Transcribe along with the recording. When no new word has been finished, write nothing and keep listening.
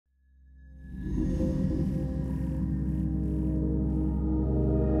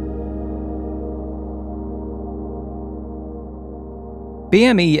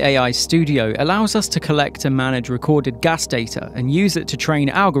BME AI-Studio allows us to collect and manage recorded gas data and use it to train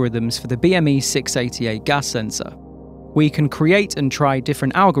algorithms for the BME688 gas sensor. We can create and try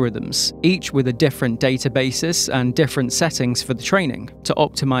different algorithms, each with a different databases and different settings for the training, to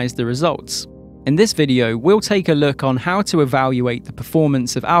optimize the results. In this video, we'll take a look on how to evaluate the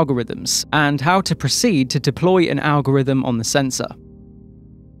performance of algorithms and how to proceed to deploy an algorithm on the sensor.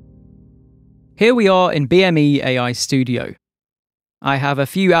 Here we are in BME AI-Studio. I have a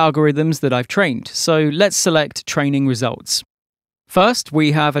few algorithms that I've trained, so let's select Training Results. First,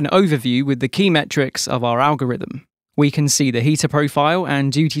 we have an overview with the key metrics of our algorithm. We can see the heater profile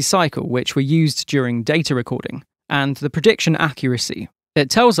and duty cycle, which were used during data recording, and the prediction accuracy.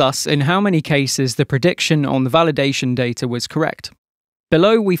 It tells us in how many cases the prediction on the validation data was correct.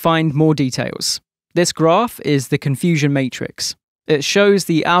 Below, we find more details. This graph is the confusion matrix. It shows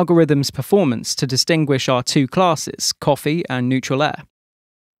the algorithm's performance to distinguish our two classes, coffee and neutral air.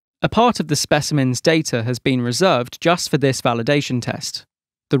 A part of the specimen's data has been reserved just for this validation test.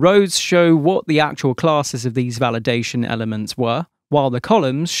 The rows show what the actual classes of these validation elements were, while the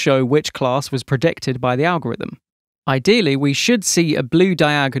columns show which class was predicted by the algorithm. Ideally, we should see a blue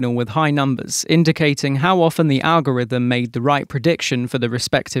diagonal with high numbers, indicating how often the algorithm made the right prediction for the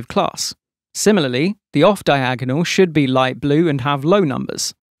respective class. Similarly, the off diagonal should be light blue and have low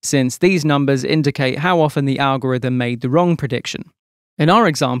numbers, since these numbers indicate how often the algorithm made the wrong prediction. In our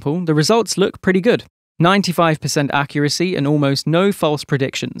example, the results look pretty good. 95% accuracy and almost no false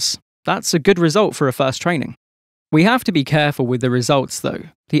predictions. That's a good result for a first training. We have to be careful with the results though.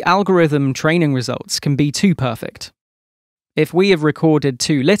 The algorithm training results can be too perfect. If we have recorded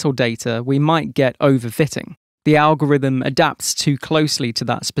too little data, we might get overfitting. The algorithm adapts too closely to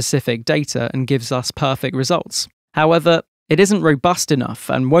that specific data and gives us perfect results. However, it isn't robust enough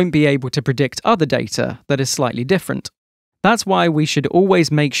and won't be able to predict other data that is slightly different. That's why we should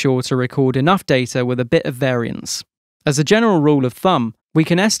always make sure to record enough data with a bit of variance. As a general rule of thumb, we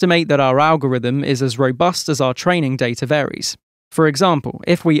can estimate that our algorithm is as robust as our training data varies. For example,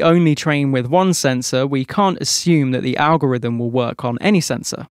 if we only train with one sensor, we can't assume that the algorithm will work on any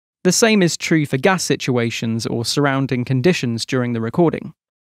sensor. The same is true for gas situations or surrounding conditions during the recording.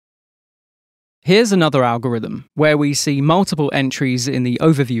 Here's another algorithm, where we see multiple entries in the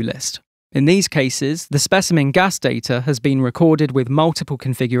overview list. In these cases, the specimen gas data has been recorded with multiple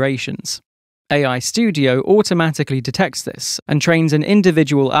configurations. AI-Studio automatically detects this and trains an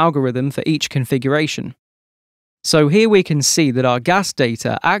individual algorithm for each configuration. So here we can see that our gas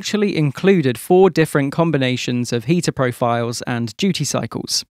data actually included 4 different combinations of heater profiles and duty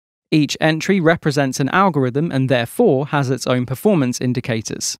cycles. Each entry represents an algorithm and therefore has its own performance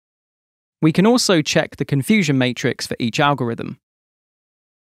indicators. We can also check the confusion matrix for each algorithm.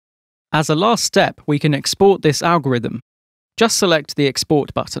 As a last step, we can export this algorithm. Just select the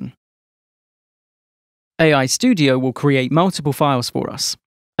Export button. AI-Studio will create multiple files for us.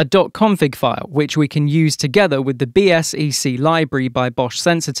 A .config file, which we can use together with the VSC library by Bosch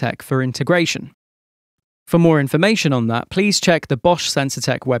SensorTech for integration. For more information on that, please check the Bosch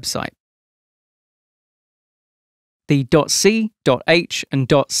SensorTech website. The .c, .h, and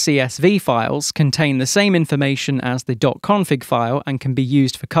 .csv files contain the same information as the .config file and can be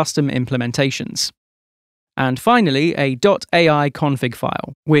used for custom implementations. And finally, a .ai config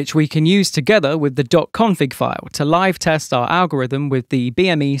file, which we can use together with the .config file to live test our algorithm with the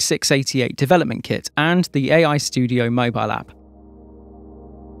BME688 development kit and the AI-Studio mobile app.